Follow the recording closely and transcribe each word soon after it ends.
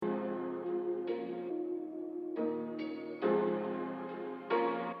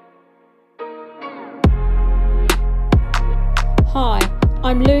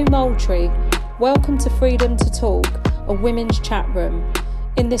I'm Lou Moultrie. Welcome to Freedom to Talk, a women's chat room.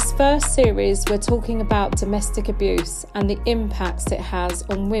 In this first series, we're talking about domestic abuse and the impacts it has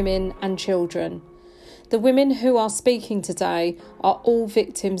on women and children. The women who are speaking today are all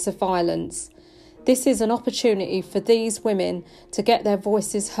victims of violence. This is an opportunity for these women to get their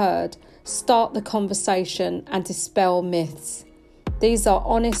voices heard, start the conversation and dispel myths. These are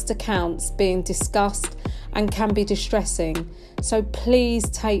honest accounts being discussed and can be distressing, so please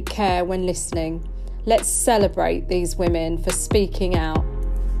take care when listening. Let's celebrate these women for speaking out.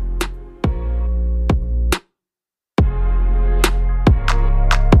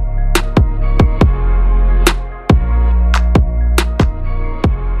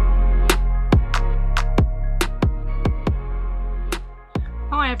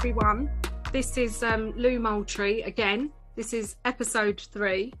 Hi everyone, this is Lou Moultrie again. This is episode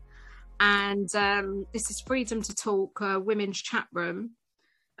 3 and this is Freedom to Talk, women's chat room.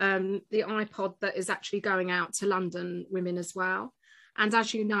 The iPod that is actually going out to London women as well. And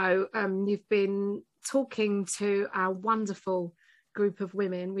as you know, you've been talking to our wonderful group of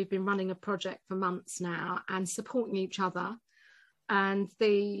women. We've been running a project for months now and supporting each other. And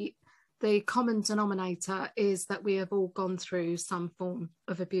the common denominator is that we have all gone through some form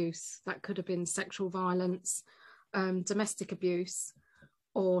of abuse. That could have been sexual violence, domestic abuse,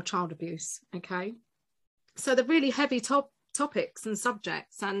 or child abuse. Okay, so they're really heavy topics and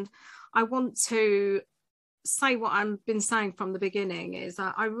subjects, and I want to say what I've been saying from the beginning is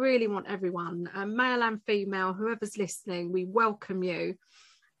I really want everyone, male and female, whoever's listening, we welcome you.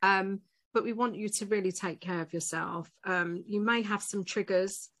 But we want you to really take care of yourself. You may have some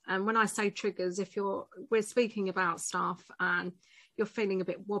triggers. And when I say triggers, we're speaking about stuff and you're feeling a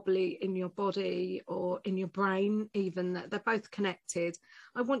bit wobbly in your body or in your brain, even that they're both connected,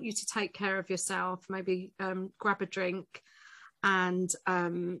 I want you to take care of yourself. Maybe grab a drink and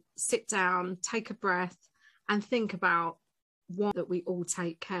sit down, take a breath and think about that we all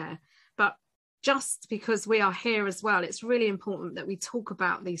take care. But just because we are here as well, it's really important that we talk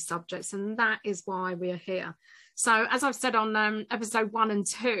about these subjects, and that is why we are here. So as I've said on episode 1 and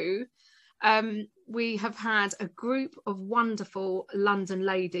 2, we have had a group of wonderful London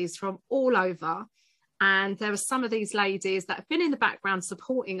ladies from all over, and there are some of these ladies that have been in the background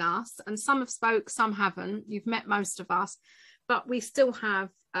supporting us, and some have spoke, some haven't. You've met most of us, but we still have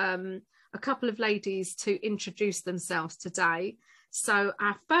a couple of ladies to introduce themselves today. So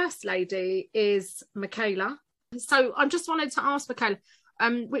our first lady is Michaela. So I just wanted to ask Michaela,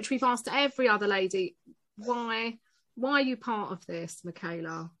 which we've asked every other lady, why are you part of this,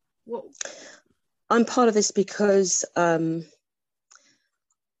 Michaela? What? I'm part of this because I've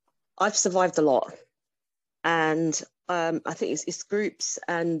survived a lot, and I think it's groups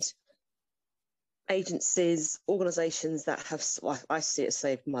and agencies, organisations that have, I see it,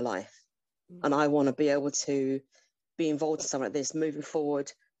 saved my life, and I want to be able to be involved in something like this moving forward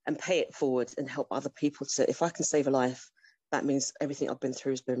and pay it forward and help other people to, if I can save a life, that means everything I've been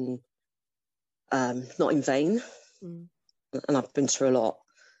through has been not in vain. And I've been through a lot.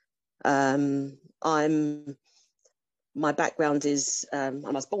 My background is I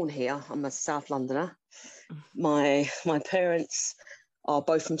was born here. I'm a South Londoner. My parents are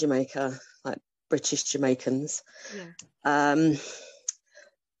both from Jamaica, like British Jamaicans. Yeah.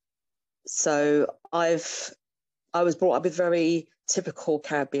 So I was brought up with very typical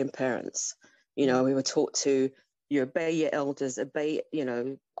Caribbean parents. You know, we were taught to, you obey your elders, obey,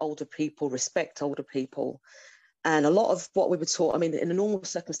 older people, respect older people. And a lot of what we were taught, I mean, in a normal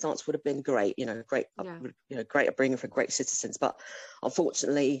circumstance would have been great, great upbringing for great citizens. But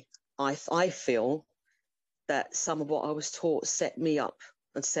unfortunately, I feel that some of what I was taught set me up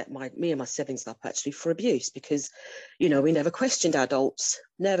and set me and my siblings up actually for abuse, because, we never questioned adults,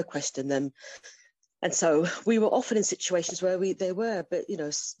 never questioned them. And so we were often in situations where there were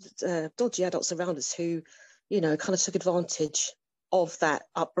dodgy adults around us who, kind of took advantage of that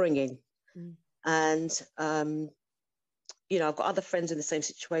upbringing. And, I've got other friends in the same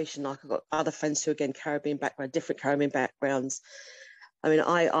situation. Like I've got other friends who, again, different Caribbean backgrounds. I mean,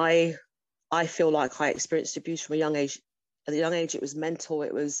 I feel like I experienced abuse from a young age. At a young age, it was mental,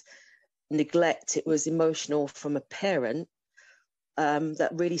 it was neglect, it was emotional from a parent that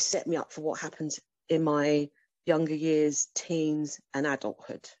really set me up for what happened in my younger years, teens and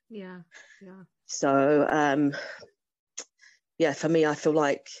adulthood. Yeah. So for me, I felt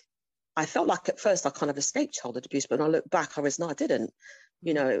like at first I kind of escaped childhood abuse, but when I look back, I didn't.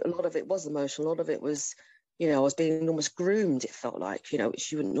 A lot of it was emotional, a lot of it was, I was being almost groomed, it felt like,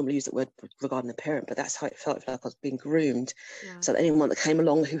 which you wouldn't normally use that word regarding a parent, but that's how it felt. I felt like I was being groomed. Yeah. So that anyone that came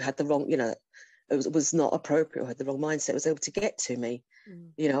along who had the wrong, was not appropriate, or had the wrong mindset, was able to get to me.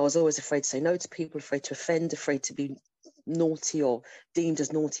 You know, I was always afraid to say no to people, afraid to offend, afraid to be naughty or deemed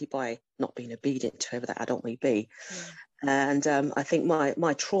as naughty by not being obedient to whoever that adult may be. And I think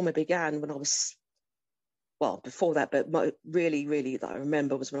my trauma began when I was, well, before that, but really that I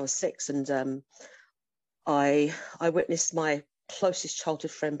remember was when I was 6, and I witnessed my closest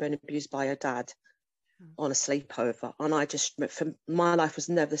childhood friend being abused by her dad on a sleepover, and my life was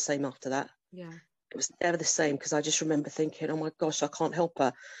never the same after that. It was never the same, because I just remember thinking, oh my gosh, I can't help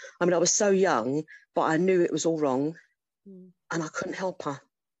her. I mean, I was so young, but I knew it was all wrong, and I couldn't help her.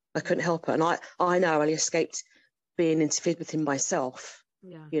 And I narrowly escaped being interfered with him myself,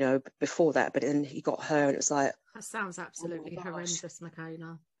 you know, before that. But then he got her, and it was like, that sounds absolutely horrendous,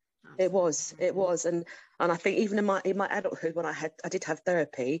 Michaela. Absolutely. It was, and I think even in my adulthood, when I did have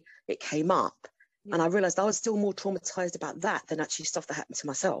therapy, it came up, and I realised I was still more traumatised about that than actually stuff that happened to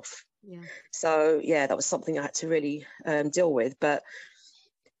myself. So that was something I had to really deal with. But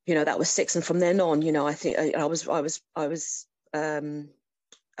you know, that was 6, and from then on, you know, I think I was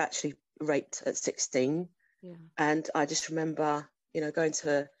actually raped at 16, and I just remember, you know, going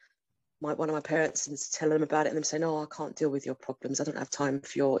to one of my parents and telling them about it, and them saying, "Oh, I can't deal with your problems. I don't have time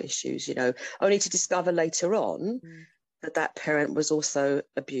for your issues." You know, only to discover later on that parent was also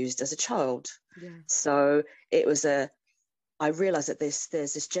abused as a child. So it was I realized that there's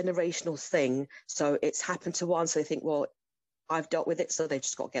this generational thing. So it's happened to one, so they think, well, I've dealt with it, so they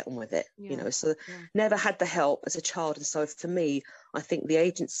just got to get on with it. You know, so never had the help as a child. And so for me, I think the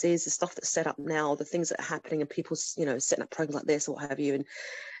agencies, the stuff that's set up now, the things that are happening, and people, you know, setting up programs like this or what have you, and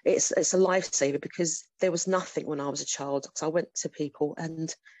it's a lifesaver, because there was nothing when I was a child. So I went to people,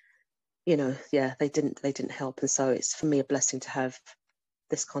 and you know, they didn't help. And so it's for me a blessing to have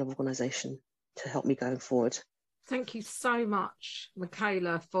this kind of organisation to help me going forward. Thank you so much,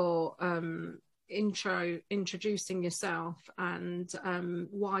 Michaela, for introducing yourself and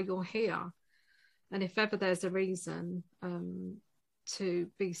why you're here. And if ever there's a reason to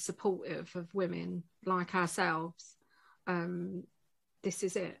be supportive of women like ourselves, this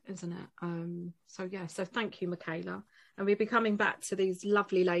is it, isn't it? So thank you, Michaela. And we'll be coming back to these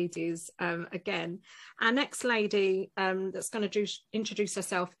lovely ladies again. Our next lady that's going to introduce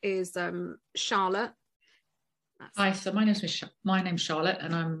herself is Charlotte. Hi, so my name's Charlotte,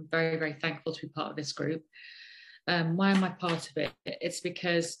 and I'm very, very thankful to be part of this group. Why am I part of it? It's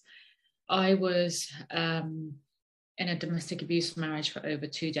because I was in a domestic abuse marriage for over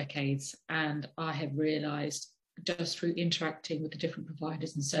 2 decades, and I have realised just through interacting with the different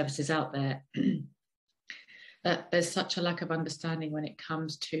providers and services out there that there's such a lack of understanding when it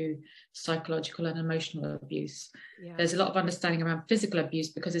comes to psychological and emotional abuse. There's a lot of understanding around physical abuse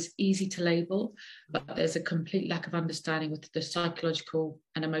because it's easy to label, but there's a complete lack of understanding with the psychological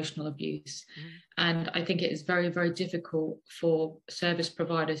and emotional abuse. And I think it is very, very difficult for service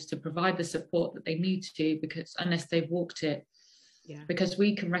providers to provide the support that they need to, because unless they've walked it, because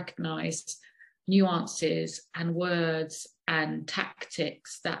we can recognise nuances and words and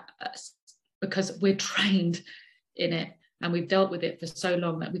tactics that, because we're trained in it and we've dealt with it for so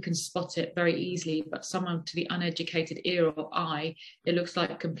long, that we can spot it very easily. But someone to the uneducated ear or eye, it looks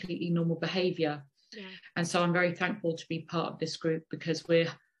like completely normal behaviour. And so I'm very thankful to be part of this group, because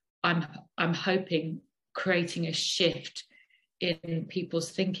I'm hoping creating a shift in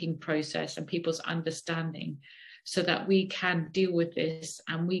people's thinking process and people's understanding, so that we can deal with this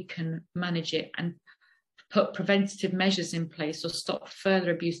and we can manage it and put preventative measures in place, or stop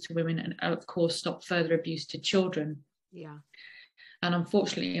further abuse to women, and of course stop further abuse to children. And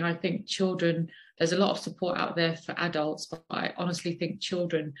unfortunately, I think children, there's a lot of support out there for adults, but I honestly think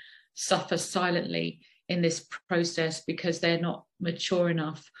children suffer silently in this process because they're not mature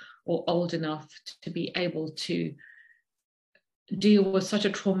enough or old enough to be able to deal with such a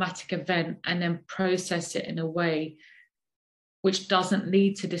traumatic event and then process it in a way which doesn't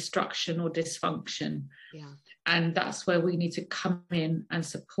lead to destruction or dysfunction. And that's where we need to come in and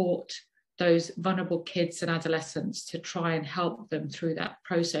support those vulnerable kids and adolescents to try and help them through that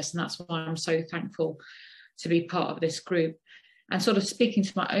process. And that's why I'm so thankful to be part of this group. And sort of speaking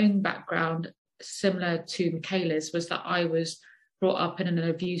to my own background, similar to Michaela's, was that I was brought up in an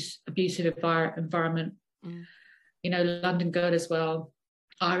abusive environment. You know, London girl as well,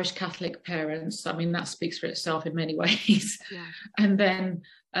 Irish Catholic parents. I mean, that speaks for itself in many ways. And then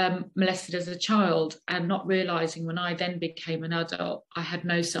molested as a child, and not realising when I then became an adult, I had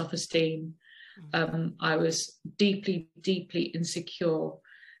no self-esteem. I was deeply, deeply insecure.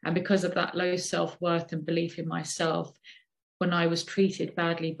 And because of that low self-worth and belief in myself, when I was treated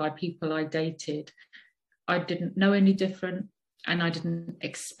badly by people I dated, I didn't know any different. And I didn't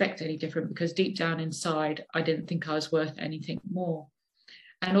expect any different, because deep down inside, I didn't think I was worth anything more.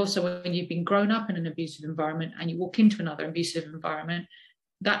 And also, when you've been grown up in an abusive environment and you walk into another abusive environment,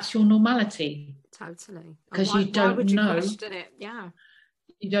 that's your normality. Totally. Because you don't know. Question it? Yeah.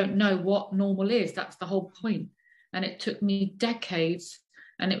 You don't know what normal is. That's the whole point. And it took me decades.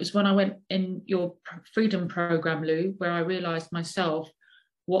 And it was when I went in your freedom program, Lou, where I realized myself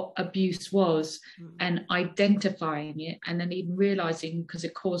what abuse was, and identifying it, and then even realizing, because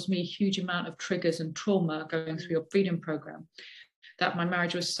it caused me a huge amount of triggers and trauma going through your freedom program, that my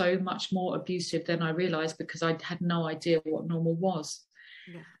marriage was so much more abusive than I realized, because I had no idea what normal was.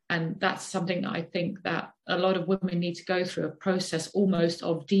 Yeah. And that's something that I think that a lot of women need to go through, a process almost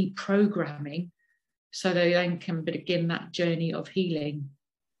of deprogramming, so they then can begin that journey of healing.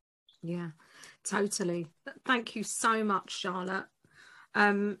 Yeah, totally. Thank you so much, Charlotte.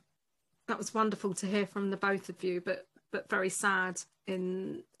 That was wonderful to hear from the both of you, but very sad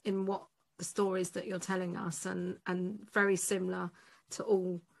in what the stories that you're telling us, and very similar to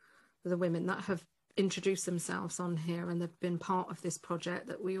all the women that have introduced themselves on here and they've been part of this project,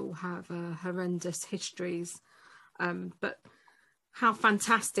 that we all have horrendous histories, but how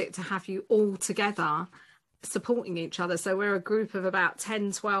fantastic to have you all together supporting each other. So we're a group of about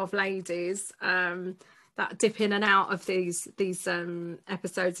 10-12 ladies that dip in and out of these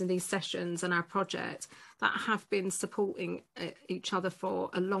episodes and these sessions and our project, that have been supporting each other for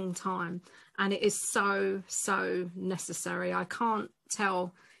a long time, and it is so necessary. I can't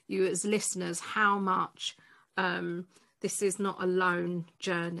tell you as listeners how much this is not a lone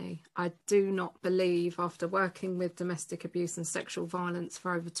journey. I do not believe, after working with domestic abuse and sexual violence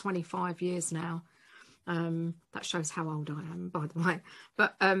for over 25 years now, that shows how old I am, by the way,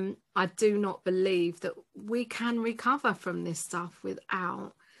 but I do not believe that we can recover from this stuff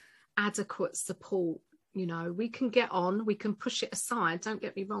without adequate support. You know, we can get on, we can push it aside, don't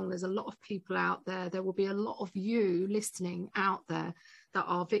get me wrong, there's a lot of people out there, there will be a lot of you listening out there that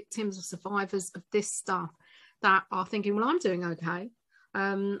are victims or survivors of this stuff, that are thinking, well, I'm doing okay,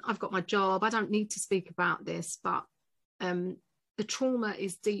 I've got my job, I don't need to speak about this, but the trauma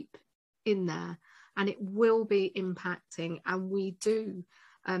is deep in there, and it will be impacting, and we do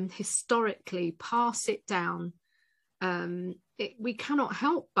historically pass it down. We cannot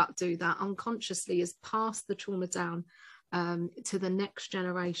help but do that unconsciously, is pass the trauma down to the next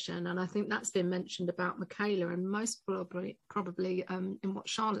generation. And I think that's been mentioned about Michaela, and most probably in what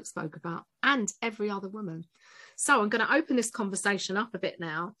Charlotte spoke about, and every other woman. So I'm going to open this conversation up a bit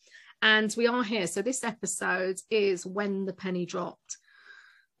now, and we are here. So this episode is When the Penny Dropped.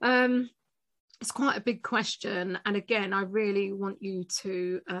 It's quite a big question, and again, I really want you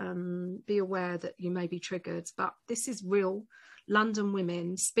to be aware that you may be triggered, but this is real London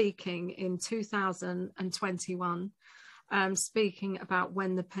women speaking in 2021, speaking about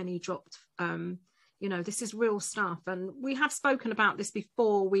when the penny dropped. You know, this is real stuff, and we have spoken about this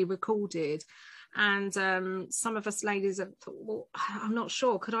before we recorded, and some of us ladies have thought, well, I'm not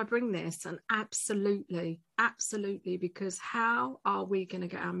sure, could I bring this? And absolutely, because how are we going to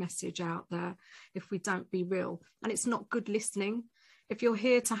get our message out there if we don't be real? And it's not good listening. If you're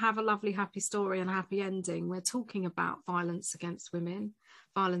here to have a lovely, happy story and a happy ending, we're talking about violence against women,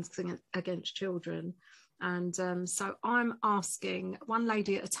 violence against children. And so I'm asking one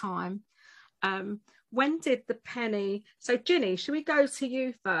lady at a time, when did the penny, so Ginny, should we go to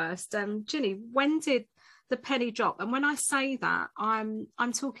you first? Ginny, when did the penny drop? And when I say that, I'm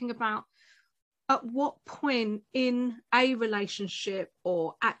talking about at what point in a relationship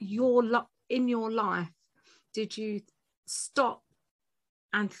or in your life did you stop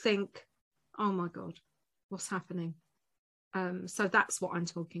and think, oh my God, what's happening? So that's what I'm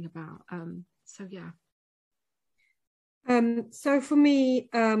talking about. So yeah. So for me,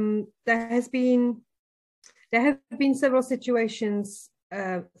 there have been several situations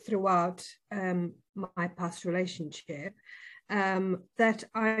throughout my past relationship that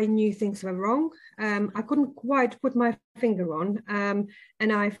I knew things were wrong. I couldn't quite put my finger on,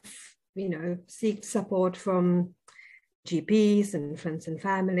 and I've, sought support from GPs and friends and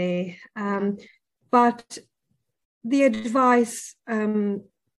family. But the advice,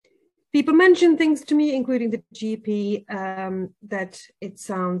 people mention things to me, including the GP, that it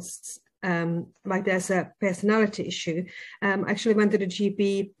sounds like there's a personality issue. I actually went to the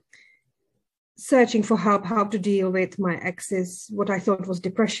GP searching for help, how to deal with my ex's, what I thought was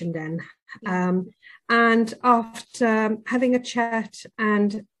depression then. And after having a chat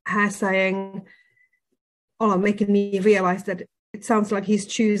and her saying, making me realize that it sounds like he's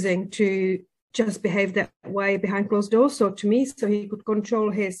choosing to just behave that way behind closed doors, so to me, so he could control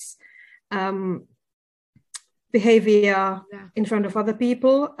his behavior in front of other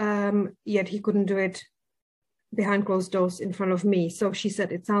people, yet he couldn't do it behind closed doors in front of me. So she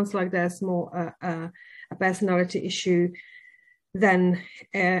said, it sounds like there's more a personality issue than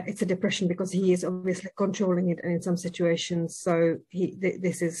it's a depression, because he is obviously controlling it, and in some situations, so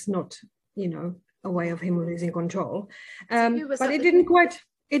this is not, you know, a way of him losing control. But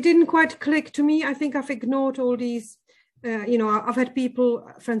it didn't quite click to me. I think I've ignored all these, you know, I've had people,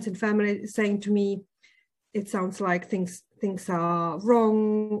 friends and family, saying to me, it sounds like things are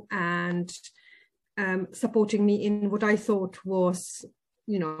wrong, and supporting me in what I thought was,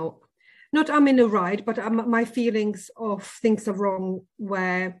 you know, not I'm in a right, but my feelings of things are wrong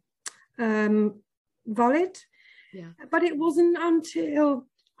were valid. Yeah. But it wasn't until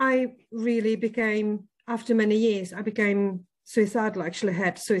I really became, after many years, I became suicidal. I actually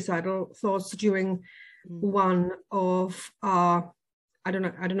had suicidal thoughts during one of our, I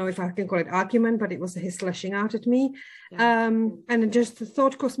don't know if I can call it argument, but it was his lashing out at me. Yeah. And just the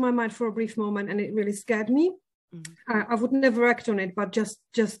thought crossed my mind for a brief moment, and it really scared me. I would never act on it, but just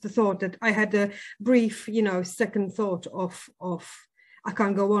the thought that I had a brief, you know, second thought of I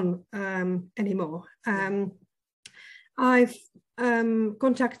can't go on anymore. I've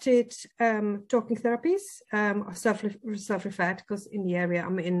contacted talking therapies, self-referred, because in the area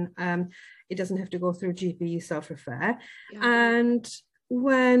I'm in, it doesn't have to go through GP, self-refer. Yeah. And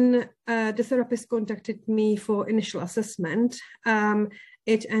when the therapist contacted me for initial assessment,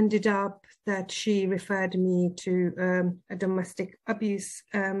 it ended up that she referred me to a domestic abuse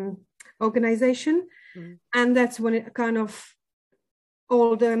organization. And that's when it kind of,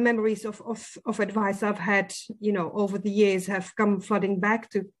 all the memories of advice I've had, you know, over the years have come flooding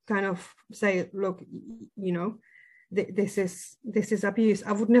back to kind of say, look, you know, this is abuse.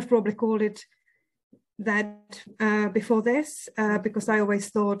 I wouldn't have probably called it that before this, because I always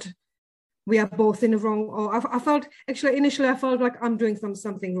thought we are both in the wrong, or I felt, actually initially I felt like I'm doing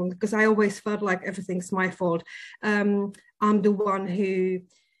something wrong, because I always felt like everything's my fault. I'm the one who,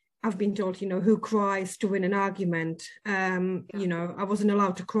 I've been told, you know, who cries to win an argument. You know, I wasn't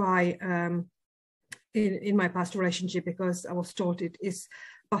allowed to cry in my past relationship, because I was told it is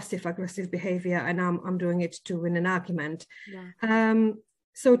passive aggressive behavior, and I'm doing it to win an argument. Yeah.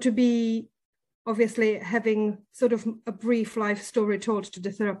 So to be obviously having sort of a brief life story told to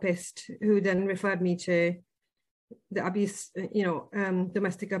the therapist, who then referred me to the abuse, you know,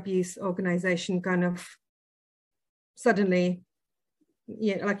 domestic abuse organization, kind of suddenly,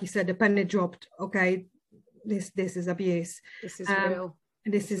 yeah, like you said, the penny dropped. Okay, this is abuse. This is real.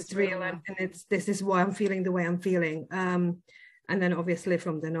 This is real, and this is why I'm feeling the way I'm feeling. And then obviously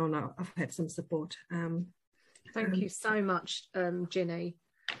from then on, I've had some support. Thank you so much, Ginny.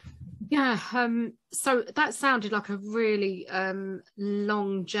 Yeah, so that sounded like a really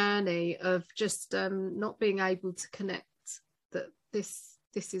long journey of just not being able to connect that this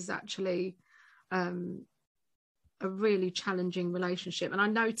is actually a really challenging relationship. And I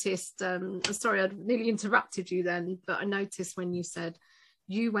noticed, sorry, I nearly interrupted you then, but I noticed when you said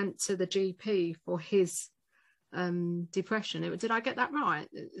you went to the GP for his depression. Did I get that right?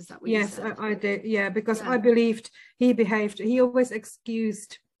 Is that what you said? Yes, I did. Yeah, because I believed he always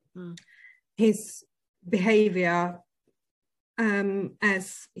excused his behavior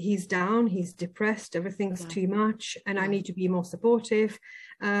as he's down, he's depressed, everything's too much, and I need to be more supportive.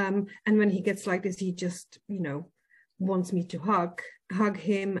 And when he gets like this, he just, you know, wants me to hug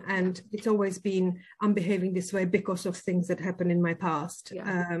him, and it's always been, I'm behaving this way because of things that happened in my past,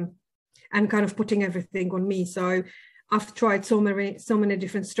 and kind of putting everything on me. So I've tried so many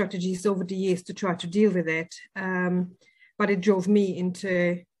different strategies over the years to try to deal with it, but it drove me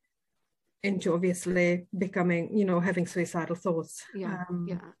into obviously becoming, you know, having suicidal thoughts.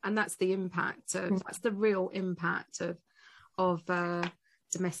 And that's the impact of, that's the real impact of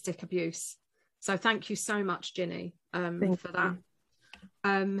domestic abuse. So thank you so much, Ginny, for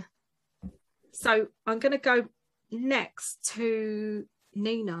that. So I'm going to go next to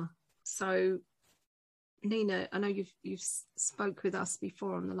Nina. So Nina, I know you've spoke with us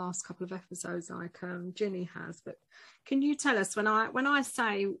before on the last couple of episodes, like Ginny has, but can you tell us, when I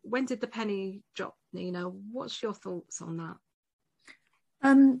say, when did the penny drop, Nina, what's your thoughts on that?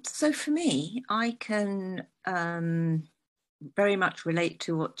 So for me, I can very much relate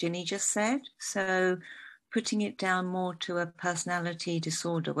to what Ginny just said. So putting it down more to a personality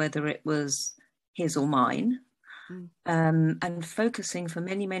disorder, whether it was his or mine, and focusing for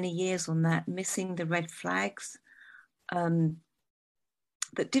many, many years on that, missing the red flags that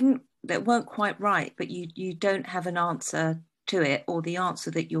weren't quite right, but you don't have an answer to it, or the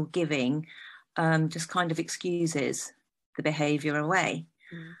answer that you're giving just kind of excuses the behavior away.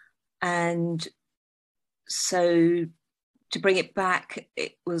 And so to bring it back,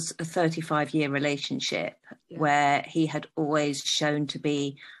 it was a 35-year relationship where he had always shown to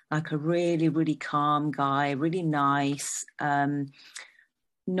be like a really, really calm guy, really nice,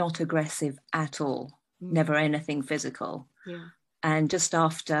 not aggressive at all, never anything physical. Yeah. And just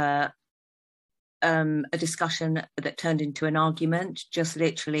after a discussion that turned into an argument, just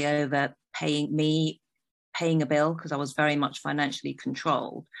literally over paying a bill, because I was very much financially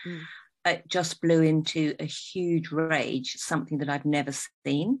controlled, it just blew into a huge rage, something that I've never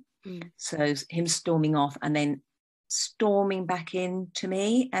seen. So him storming off and then storming back into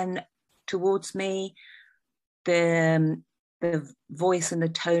me and towards me, the voice and the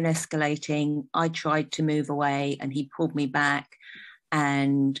tone escalating. I tried to move away and he pulled me back,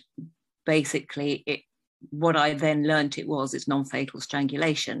 and basically what I then learned it's non-fatal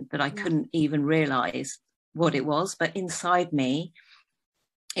strangulation, but I couldn't even realize what it was. But inside me,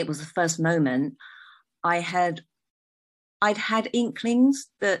 it was the first moment I'd had inklings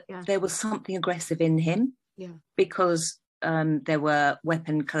that there was something aggressive in him, because there were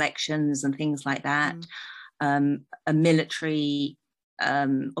weapon collections and things like that, a military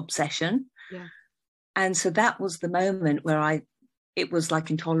obsession. And so that was the moment where it was like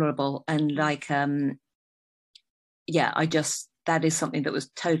intolerable, and like, that is something that was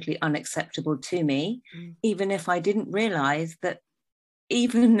totally unacceptable to me, even if I didn't realize that,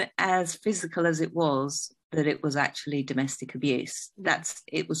 even as physical as it was, that it was actually domestic abuse.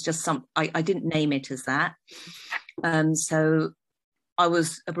 It was just I didn't name it as that. So I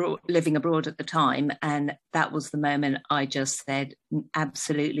was living abroad at the time, and that was the moment I just said,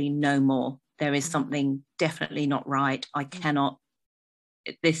 absolutely no more. There is something definitely not right. I cannot,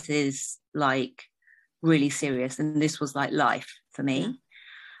 this is like really serious. And this was like life for me.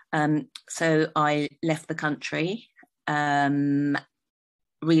 So I left the country,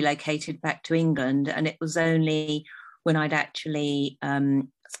 relocated back to England, and it was only when I'd actually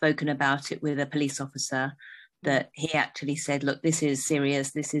spoken about it with a police officer that he actually said, look, this is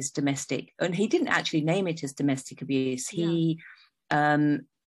serious, this is domestic. And he didn't actually name it as domestic abuse. He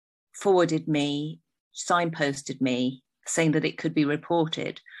forwarded me, signposted me, saying that it could be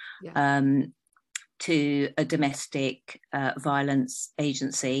reported to a domestic violence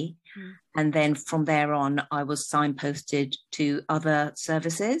agency. And then from there on, I was signposted to other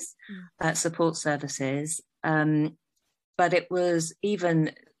services, support services. But it was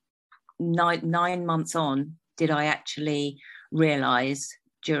even 9 months on, did I actually realise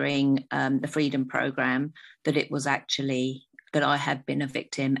during the Freedom Programme that it was actually, that I had been a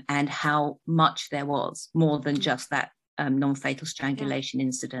victim, and how much there was more than just that non-fatal strangulation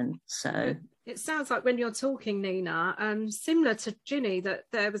incident. So it sounds like when you're talking, Nina, similar to Ginny, that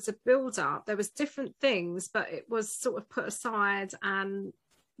there was a build-up, there was different things, but it was sort of put aside and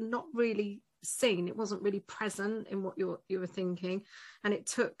not really seen. It wasn't really present in what you were thinking, and it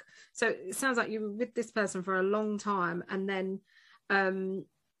took. So it sounds like you were with this person for a long time, and then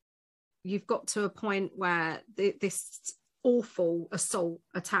you've got to a point where this awful assault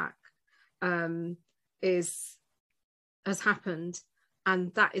attack has happened.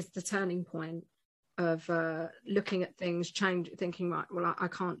 And that is the turning point of looking at things, thinking, right, well, I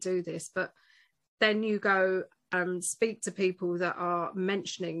can't do this. But then you go and speak to people that are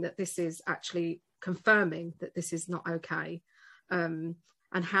mentioning that this is actually confirming that this is not okay, and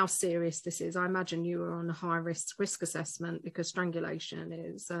how serious this is. I imagine you were on a high risk assessment, because strangulation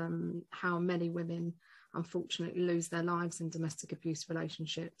is how many women unfortunately lose their lives in domestic abuse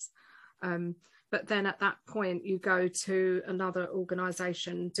relationships. But then at that point, you go to another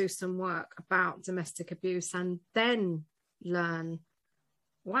organisation, do some work about domestic abuse, and then learn,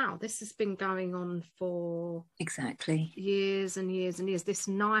 wow, this has been going on for years and years and years. This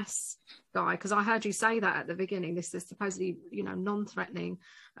nice guy, because I heard you say that at the beginning, this is supposedly, non-threatening,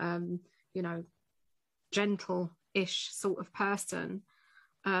 gentle-ish sort of person.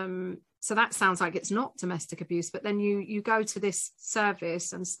 So that sounds like it's not domestic abuse, but then you go to this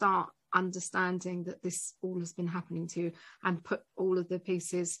service and start understanding that this all has been happening to you, and put all of the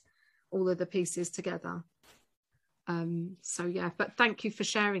pieces together. So yeah, but thank you for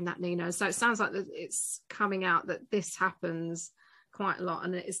sharing that, Nina. So it sounds like that it's coming out that this happens quite a lot,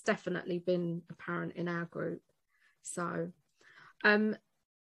 and it's definitely been apparent in our group. So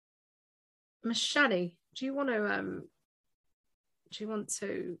Mashani, do you want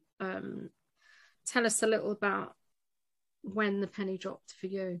to tell us a little about when the penny dropped for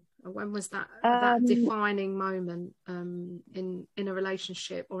you, or when was that defining moment in a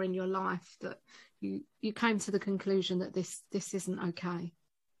relationship or in your life that you came to the conclusion that this isn't okay?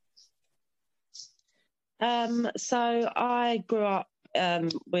 So I grew up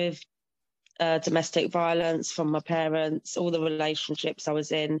with domestic violence from my parents, all the relationships I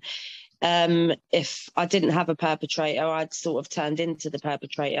was in. If I didn't have a perpetrator, I'd sort of turned into the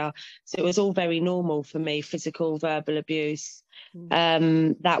perpetrator. So it was all very normal for me, physical, verbal abuse.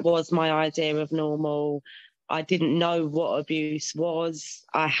 That was my idea of normal. I didn't know what abuse was.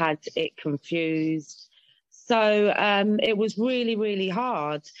 I had it confused. So it was really, really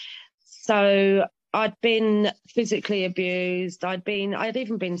hard. So I'd been physically abused. I'd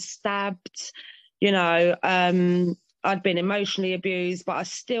even been stabbed, you know. I'd been emotionally abused, but I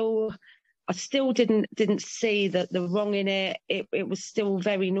still didn't see the wrong in it. It was still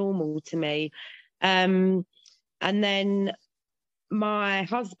very normal to me. And then my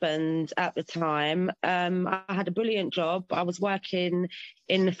husband at the time, I had a brilliant job. I was working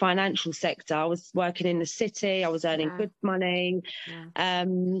in the financial sector. I was working in the city. I was earning good money.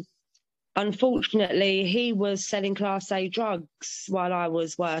 Unfortunately, he was selling Class A drugs while I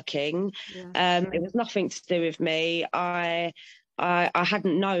was working. It was nothing to do with me. I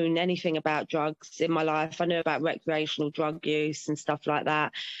hadn't known anything about drugs in my life. I knew about recreational drug use and stuff like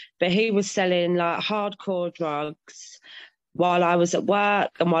that. But he was selling like hardcore drugs while I was at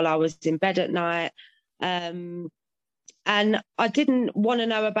work and while I was in bed at night. And I didn't want to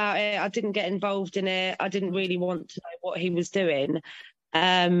know about it. I didn't get involved in it. I didn't really want to know what he was doing.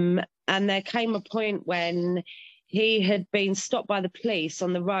 And there came a point when he had been stopped by the police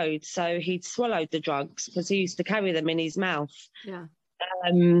on the road. So he'd swallowed the drugs because he used to carry them in his mouth.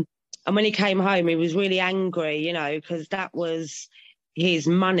 And when he came home, he was really angry, you know, because that was his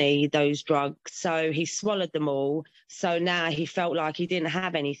money, those drugs. So he swallowed them all. So now he felt like he didn't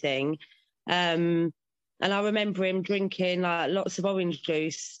have anything. And I remember him drinking like lots of orange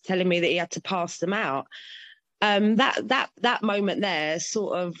juice, telling me that he had to pass them out. That moment there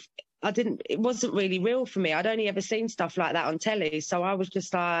sort of, it wasn't really real for me. I'd only ever seen stuff like that on telly. So I was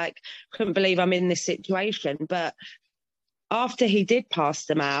just like, couldn't believe I'm in this situation. But after he did pass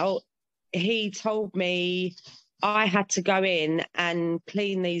them out, he told me I had to go in and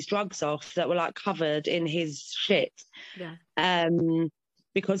clean these drugs off that were like covered in his shit.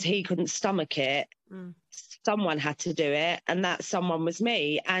 Because he couldn't stomach it. Someone had to do it, and that someone was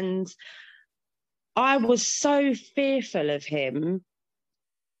me. And I was so fearful of him.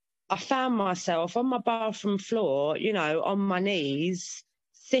 I found myself on my bathroom floor, you know, on my knees,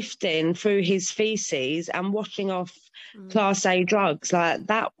 sifting through his feces and washing off Class A drugs. Like,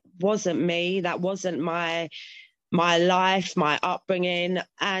 that wasn't me. That wasn't my life, my upbringing.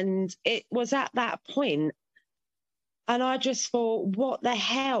 And it was at that point, and I just thought, what the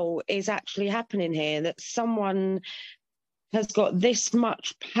hell is actually happening here? That someone has got this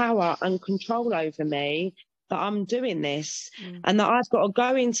much power and control over me, that I'm doing this, and that I've got to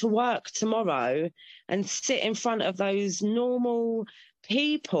go into work tomorrow and sit in front of those normal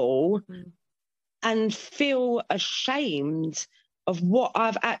people and feel ashamed of what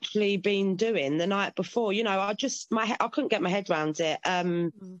I've actually been doing the night before. You know, I couldn't get my head around it.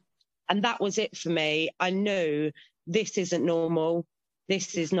 And that was it for me. I knew this isn't normal.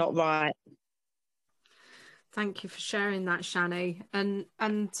 This is not right. Thank you for sharing that, Shani. And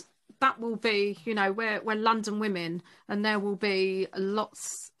that will be, you know, we're London women, and there will be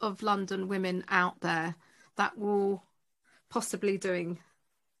lots of London women out there that will possibly doing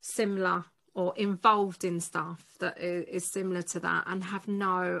similar or involved in stuff that is similar to that, and have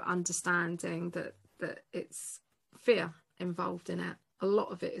no understanding that it's fear involved in it. A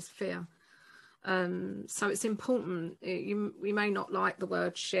lot of it is fear. So it's important. We may not like the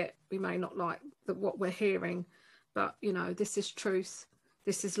word shit, we may not like what we're hearing, but you know, this is truth.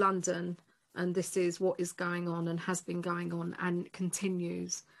 This is London, and this is what is going on and has been going on and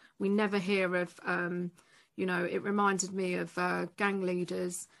continues. We never hear of, you know, it reminded me of gang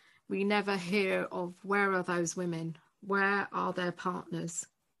leaders. We never hear of, where are those women? Where are their partners?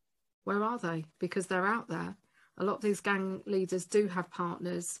 Where are they? Because they're out there. A lot of these gang leaders do have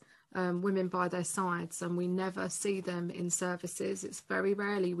partners, women by their sides, and we never see them in services. It's very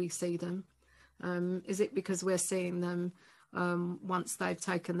rarely we see them. Is it because we're seeing them once they've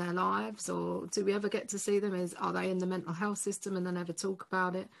taken their lives, or do we ever get to see them? Are they in the mental health system and they never talk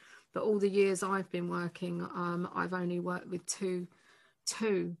about it? But all the years I've been working, I've only worked with two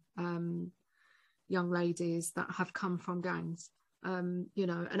young ladies that have come from gangs. You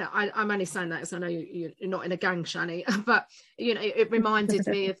know, and I'm only saying that because I know you're not in a gang, Shani, but you know, it reminded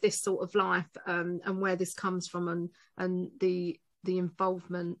me of this sort of life, and where this comes from, and the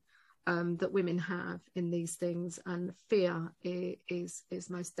involvement that women have in these things, and fear is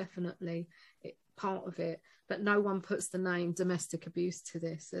most definitely part of it. But no one puts the name domestic abuse to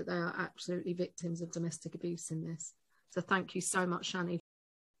this. That they are absolutely victims of domestic abuse in this. So thank you so much, Shani, for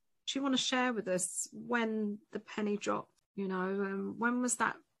do you want to share with us when the penny dropped? You know, when was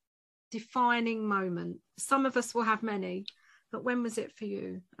that defining moment? Some of us will have many, but when was it for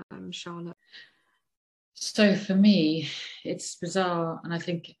you, Charlotte? So for me, it's bizarre, and I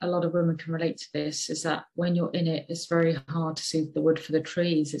think a lot of women can relate to this, is that when you're in it, it's very hard to see the wood for the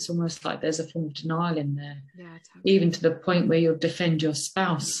trees. It's almost like there's a form of denial in there, totally. Even to the point where you'll defend your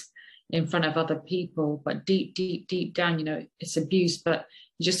spouse in front of other people, but deep, deep, deep down, you know, it's abuse, but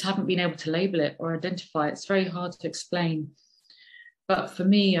you just haven't been able to label it or identify it. It's very hard to explain. But for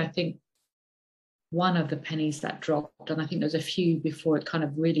me, I think one of the pennies that dropped, and I think there's a few before it kind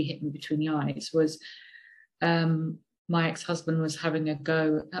of really hit me between the eyes, was my ex-husband was having a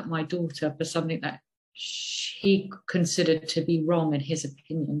go at my daughter for something that he considered to be wrong in his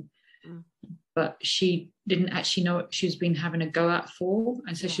opinion. But she didn't actually know what she was been having a go at for.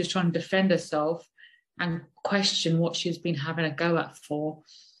 And so she was trying to defend herself and question what she was been having a go at for.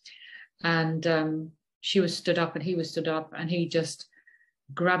 And she was stood up and he was stood up, and he just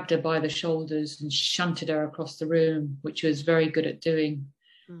grabbed her by the shoulders and shunted her across the room, which he was very good at doing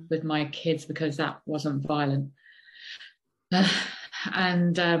with my kids, because that wasn't violent.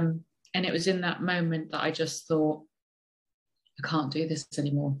 And it was in that moment that I just thought, I can't do this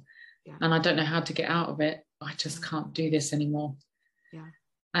anymore. And I don't know how to get out of it. I just can't do this anymore.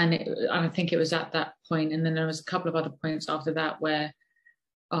 And I think it was at that point, and then there was a couple of other points after that where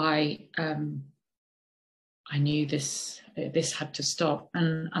I knew this had to stop.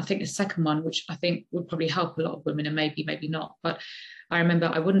 And I think the second one, which I think would probably help a lot of women, and maybe not, but I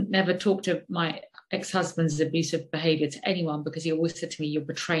remember I wouldn't never talk to my ex-husband's abusive behavior to anyone, because he always said to me, you're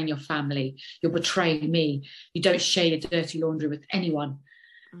betraying your family, you're betraying me, you don't share your dirty laundry with anyone.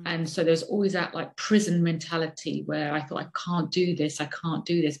 And so there's always that like prison mentality where I thought, I can't do this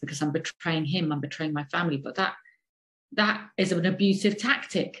because I'm betraying him, I'm betraying my family. But that is an abusive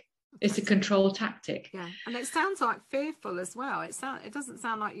tactic. It's a control tactic. And it sounds like fearful as well. It doesn't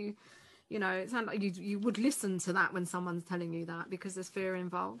sound like you know, it sounds like you would listen to that when someone's telling you that, because there's fear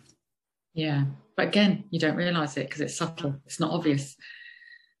involved. But again, you don't realize it because it's subtle, it's not obvious.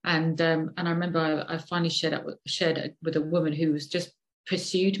 And I remember I finally shared it with a woman who was just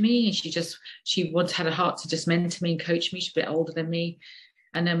pursued me, and she once had a heart to just mentor me and coach me. She's a bit older than me,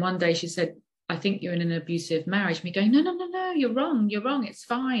 and then one day she said, I think you're in an abusive marriage. Me going, no, you're wrong, it's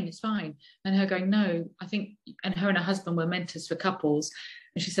fine. And her going, no, I think, and her and her husband were mentors for couples,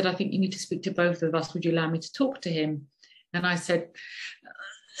 and she said, I think you need to speak to both of us, would you allow me to talk to him? And I said,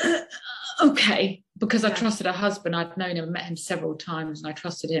 okay, because I trusted her husband. I'd known him, met him several times, and I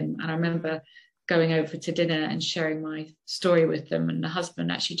trusted him. And I remember going over to dinner and sharing my story with them, and the husband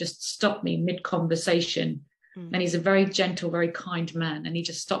actually just stopped me mid-conversation. And he's a very gentle, very kind man, and he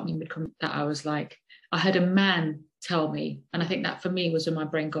just stopped me mid-conversation. That I was like, I heard a man tell me, and I think that for me was when my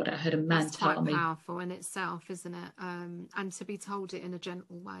brain got it. I heard a man tell me. That's quite powerful in itself, isn't it? And to be told it in a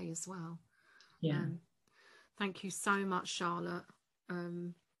gentle way as well. Thank you so much, Charlotte.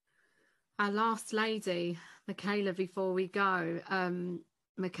 Our last lady, Michaela, before we go.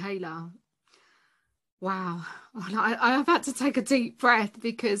 Michaela, wow, I've had to take a deep breath,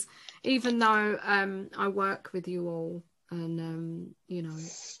 because even though I work with you all, and you know,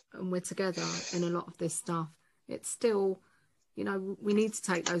 and we're together in a lot of this stuff, it's still, you know, we need to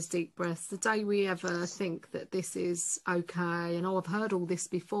take those deep breaths. The day we ever think that this is okay, and I've heard all this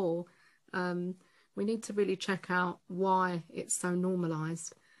before, we need to really check out why it's so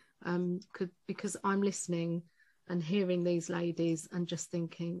normalized, because I'm listening and hearing these ladies and just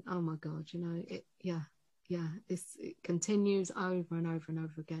thinking, oh my God, you know, it continues over and over and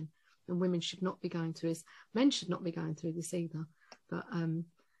over again. And women should not be going through this. Men should not be going through this either. But,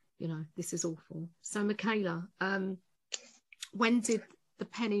 you know, this is awful. So, Michaela, when did the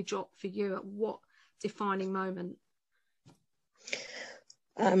penny drop for you? At what defining moment?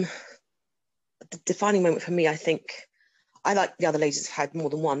 The defining moment for me, I think, I, like the other ladies, have had more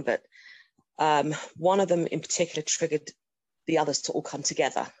than one, but one of them in particular triggered the others to all come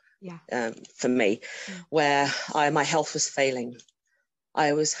together. For me, where my health was failing.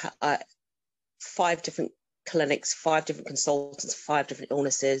 I was 5 different clinics, 5 different consultants, 5 different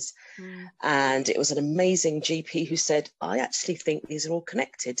illnesses, and it was an amazing GP who said, I actually think these are all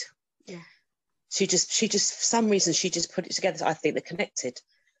connected. She just for some reason she just put it together. So I think they're connected.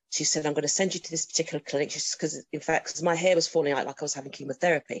 She said, I'm going to send you to this particular clinic, just because my hair was falling out like I was having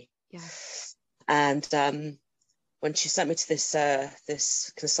chemotherapy. And when she sent me to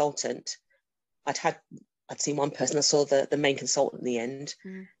this consultant, I'd seen one person. I saw the main consultant in the end,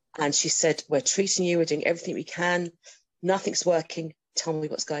 and she said, we're treating you, we're doing everything we can, nothing's working, tell me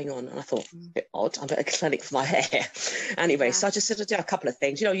what's going on. And I thought, a bit odd, I'm at a clinic for my hair. Anyway, so I just said, a couple of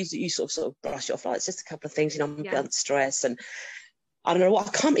things, you sort of brush it off, like, it's just a couple of things, I'm a bit under stress. And I don't know what,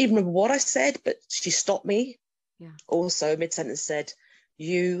 I can't even remember what I said, but she stopped me. Yeah. Also, mid-sentence said,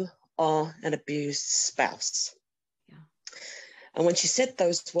 you are an abused spouse. Yeah. And when she said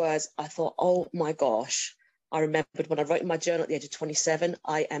those words, I thought, oh my gosh. I remembered when I wrote in my journal at the age of 27,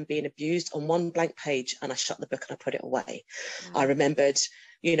 I am being abused, on one blank page, and I shut the book and I put it away. Mm. I remembered,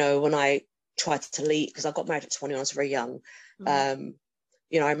 when I tried to leave, because I got married at 20 when I was very young. Mm.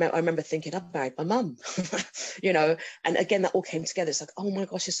 I remember thinking, I've married my mum, and again, that all came together. It's like, oh my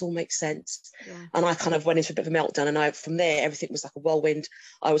gosh, this all makes sense. Yeah. And I kind of went into a bit of a meltdown, and from there, everything was like a whirlwind.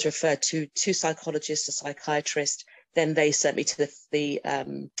 I was referred to two psychologists, a psychiatrist. Then they sent me to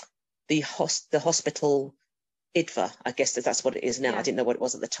the hospital, IDVA, I guess that's what it is now. Yeah. I didn't know what it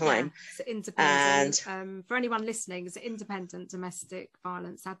was at the time. Yeah. It's independent. And for anyone listening, it's an independent domestic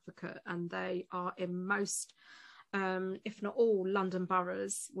violence advocate, and they are in most, if not all, London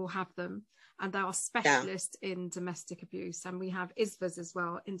boroughs will have them, and they are specialists in domestic abuse. And we have ISVAs as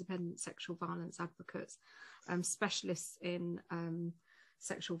well, independent sexual violence advocates, specialists in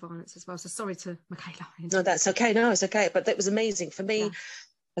sexual violence as well. So sorry to Michaela. No, that's okay. No, it's okay. But that was amazing for me. Yeah.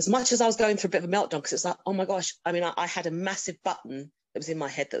 As much as I was going through a bit of a meltdown, because it's like, oh my gosh, I mean, I had a massive button that was in my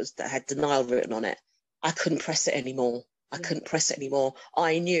head that had denial written on it. I couldn't press it anymore. I couldn't press it anymore.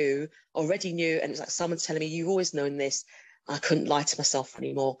 I already knew, and it's like someone telling me, you've always known this. I couldn't lie to myself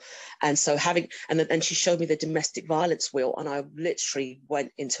anymore. And so and she showed me the domestic violence wheel, and I literally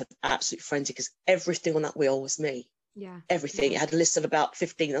went into an absolute frenzy, because everything on that wheel was me. Yeah, everything. It had a list of about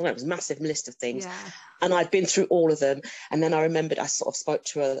 15. I don't know, it was a massive list of things. Yeah. And I'd been through all of them. And then I remembered, I sort of spoke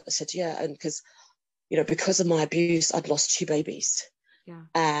to her. I said, and because of my abuse, I'd lost 2 babies. Yeah.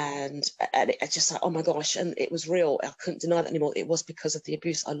 And it's just like, oh my gosh, and it was real. I couldn't deny that anymore. It was because of the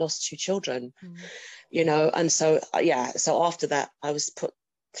abuse. I lost 2 children. And so so after that, I was put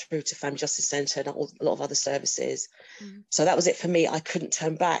through to Family Justice Centre and a lot of other services. So that was it for me. I couldn't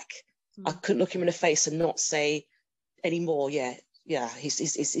turn back. I couldn't look him in the face and not say anymore,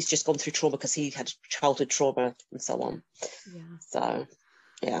 he's just gone through trauma, because he had childhood trauma and so on. So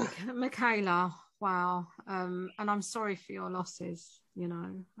Michaela, wow. And I'm sorry for your losses, I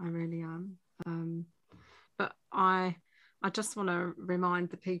really am. But I just want to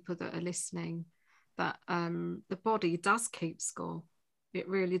remind the people that are listening that the body does keep score. It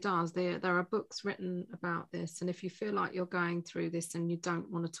really does. There are books written about this, and if you feel like you're going through this and you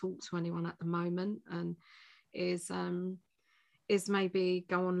don't want to talk to anyone at the moment, and is maybe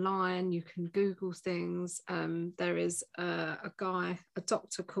go online, you can Google things. There is a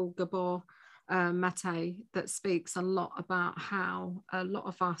doctor called Gabor Mate, that speaks a lot about how a lot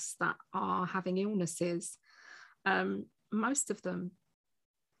of us that are having illnesses, most of them,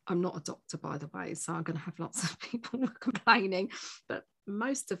 I'm not a doctor, by the way, so I'm going to have lots of people complaining, but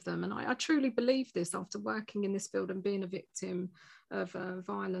most of them, and I truly believe this after working in this field and being a victim of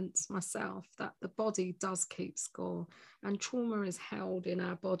violence myself, that the body does keep score, and trauma is held in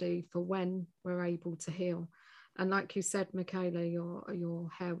our body for when we're able to heal. And like you said, Michaela, your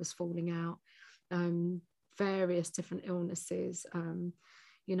hair was falling out, various different illnesses,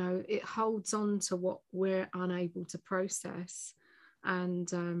 it holds on to what we're unable to process. And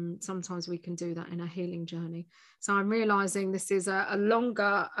sometimes we can do that in a healing journey. So I'm realizing this is a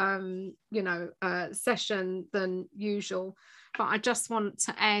longer session than usual, but I just want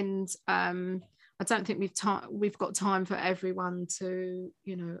to end. I don't think we've got time for everyone to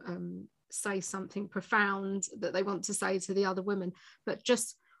say something profound that they want to say to the other women, but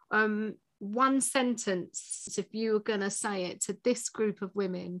just one sentence, if you were going to say it to this group of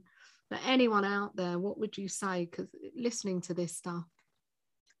women, but anyone out there, what would you say? Because listening to this stuff.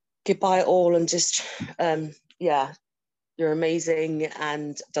 Goodbye all, and just, you're amazing,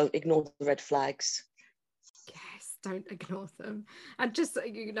 and don't ignore the red flags. Yes, don't ignore them. And just,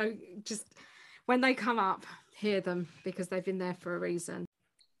 just when they come up, hear them, because they've been there for a reason.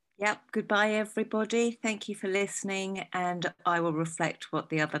 Yep. Goodbye, everybody. Thank you for listening. And I will reflect what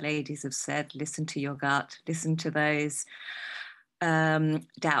the other ladies have said. Listen to your gut. Listen to those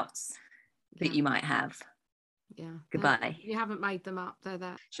doubts that you might have. Yeah. Goodbye. You haven't made them up. They're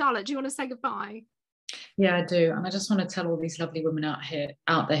there. Charlotte, do you want to say goodbye? Yeah, I do. And I just want to tell all these lovely women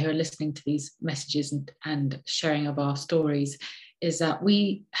out there who are listening to these messages and sharing of our stories, is that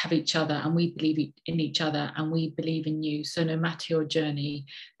we have each other, and we believe in each other, and we believe in you. So no matter your journey,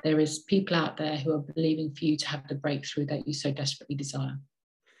 there is people out there who are believing for you to have the breakthrough that you so desperately desire.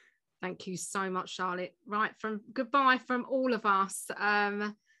 Thank you so much, Charlotte. Right, goodbye from all of us.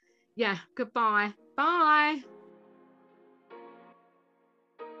 Goodbye. Bye.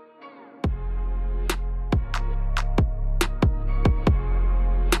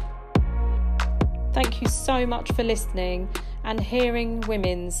 Thank you so much for listening and hearing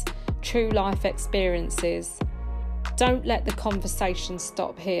women's true life experiences. Don't let the conversation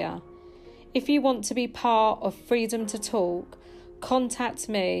stop here. If you want to be part of Freedom to Talk, contact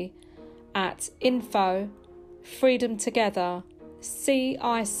me at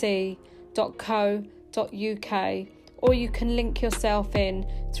info@freedomtogethercic.co.uk, or you can link yourself in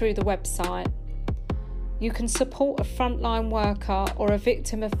through the website. You can support a frontline worker or a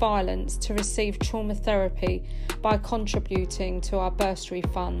victim of violence to receive trauma therapy by contributing to our bursary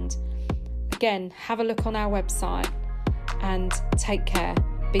fund. Again, have a look on our website and take care.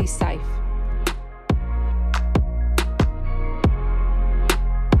 Be safe.